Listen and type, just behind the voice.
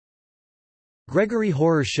Gregory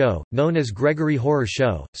Horror Show, known as Gregory Horror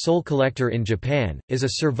Show, Soul Collector in Japan, is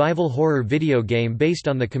a survival horror video game based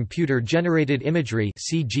on the computer-generated imagery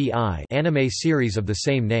 (CGI) anime series of the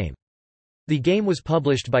same name. The game was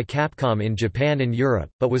published by Capcom in Japan and Europe,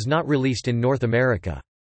 but was not released in North America.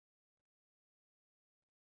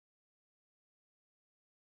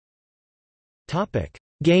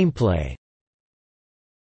 Gameplay.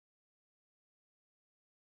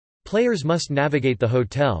 Players must navigate the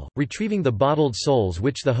hotel, retrieving the bottled souls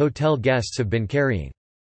which the hotel guests have been carrying.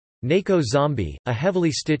 Neko Zombie, a heavily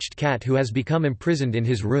stitched cat who has become imprisoned in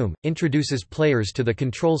his room, introduces players to the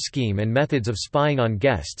control scheme and methods of spying on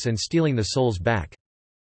guests and stealing the souls back.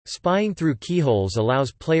 Spying through keyholes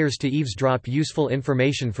allows players to eavesdrop useful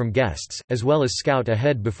information from guests, as well as scout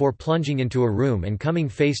ahead before plunging into a room and coming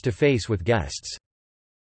face to face with guests.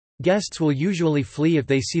 Guests will usually flee if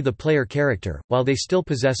they see the player character, while they still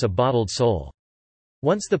possess a bottled soul.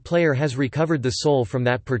 Once the player has recovered the soul from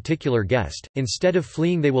that particular guest, instead of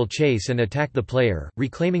fleeing they will chase and attack the player,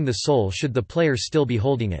 reclaiming the soul should the player still be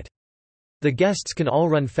holding it. The guests can all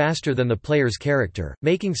run faster than the player's character,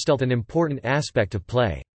 making stealth an important aspect of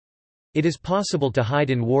play. It is possible to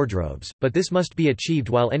hide in wardrobes, but this must be achieved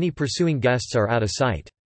while any pursuing guests are out of sight.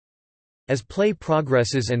 As play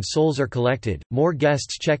progresses and souls are collected, more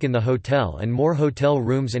guests check in the hotel and more hotel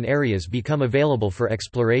rooms and areas become available for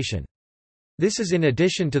exploration. This is in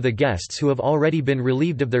addition to the guests who have already been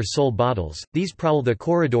relieved of their soul bottles. These prowl the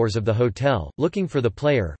corridors of the hotel, looking for the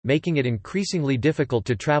player, making it increasingly difficult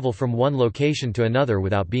to travel from one location to another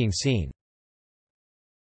without being seen.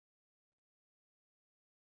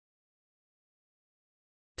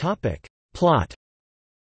 Plot.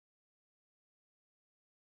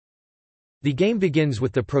 The game begins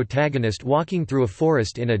with the protagonist walking through a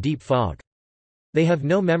forest in a deep fog. They have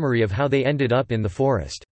no memory of how they ended up in the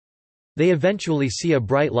forest. They eventually see a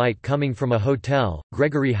bright light coming from a hotel,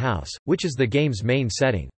 Gregory House, which is the game's main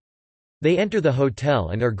setting. They enter the hotel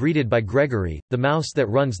and are greeted by Gregory, the mouse that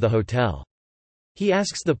runs the hotel. He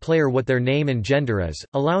asks the player what their name and gender is,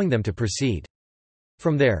 allowing them to proceed.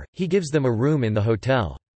 From there, he gives them a room in the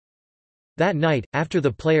hotel. That night, after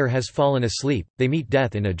the player has fallen asleep, they meet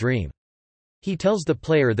Death in a dream. He tells the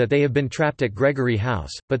player that they have been trapped at Gregory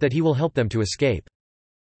House, but that he will help them to escape.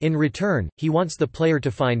 In return, he wants the player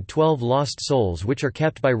to find 12 lost souls which are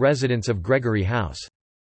kept by residents of Gregory House.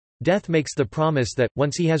 Death makes the promise that,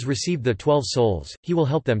 once he has received the 12 souls, he will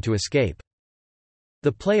help them to escape.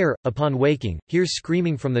 The player, upon waking, hears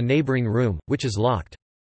screaming from the neighboring room, which is locked.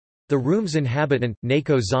 The room's inhabitant,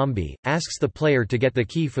 Neko Zombie, asks the player to get the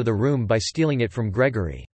key for the room by stealing it from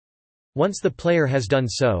Gregory. Once the player has done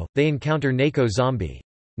so, they encounter Neko Zombie.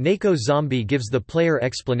 Neko Zombie gives the player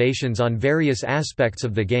explanations on various aspects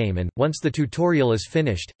of the game and, once the tutorial is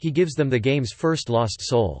finished, he gives them the game's first lost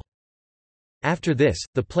soul. After this,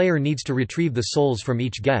 the player needs to retrieve the souls from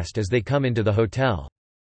each guest as they come into the hotel.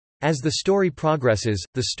 As the story progresses,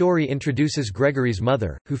 the story introduces Gregory's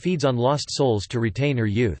mother, who feeds on lost souls to retain her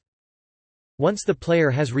youth. Once the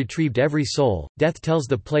player has retrieved every soul, Death tells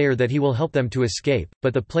the player that he will help them to escape,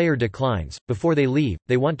 but the player declines. Before they leave,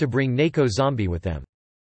 they want to bring Neko Zombie with them.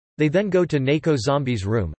 They then go to Neko Zombie's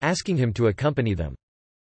room, asking him to accompany them.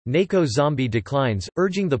 Neko Zombie declines,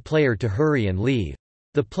 urging the player to hurry and leave.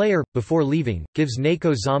 The player, before leaving, gives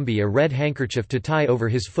Neko Zombie a red handkerchief to tie over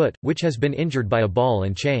his foot, which has been injured by a ball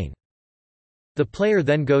and chain. The player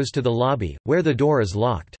then goes to the lobby, where the door is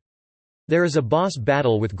locked. There is a boss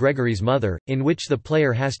battle with Gregory's mother, in which the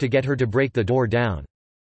player has to get her to break the door down.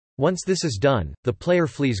 Once this is done, the player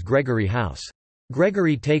flees Gregory House.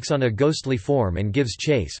 Gregory takes on a ghostly form and gives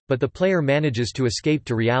chase, but the player manages to escape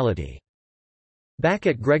to reality. Back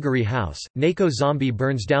at Gregory House, Neko Zombie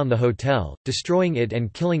burns down the hotel, destroying it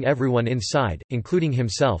and killing everyone inside, including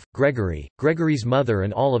himself, Gregory, Gregory's mother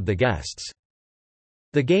and all of the guests.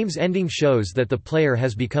 The game's ending shows that the player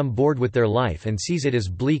has become bored with their life and sees it as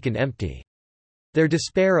bleak and empty. Their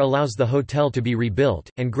despair allows the hotel to be rebuilt,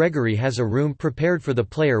 and Gregory has a room prepared for the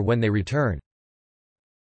player when they return.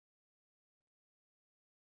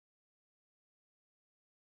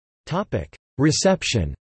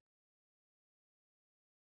 Reception.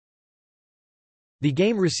 The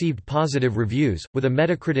game received positive reviews, with a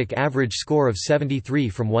Metacritic average score of 73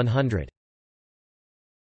 from 100.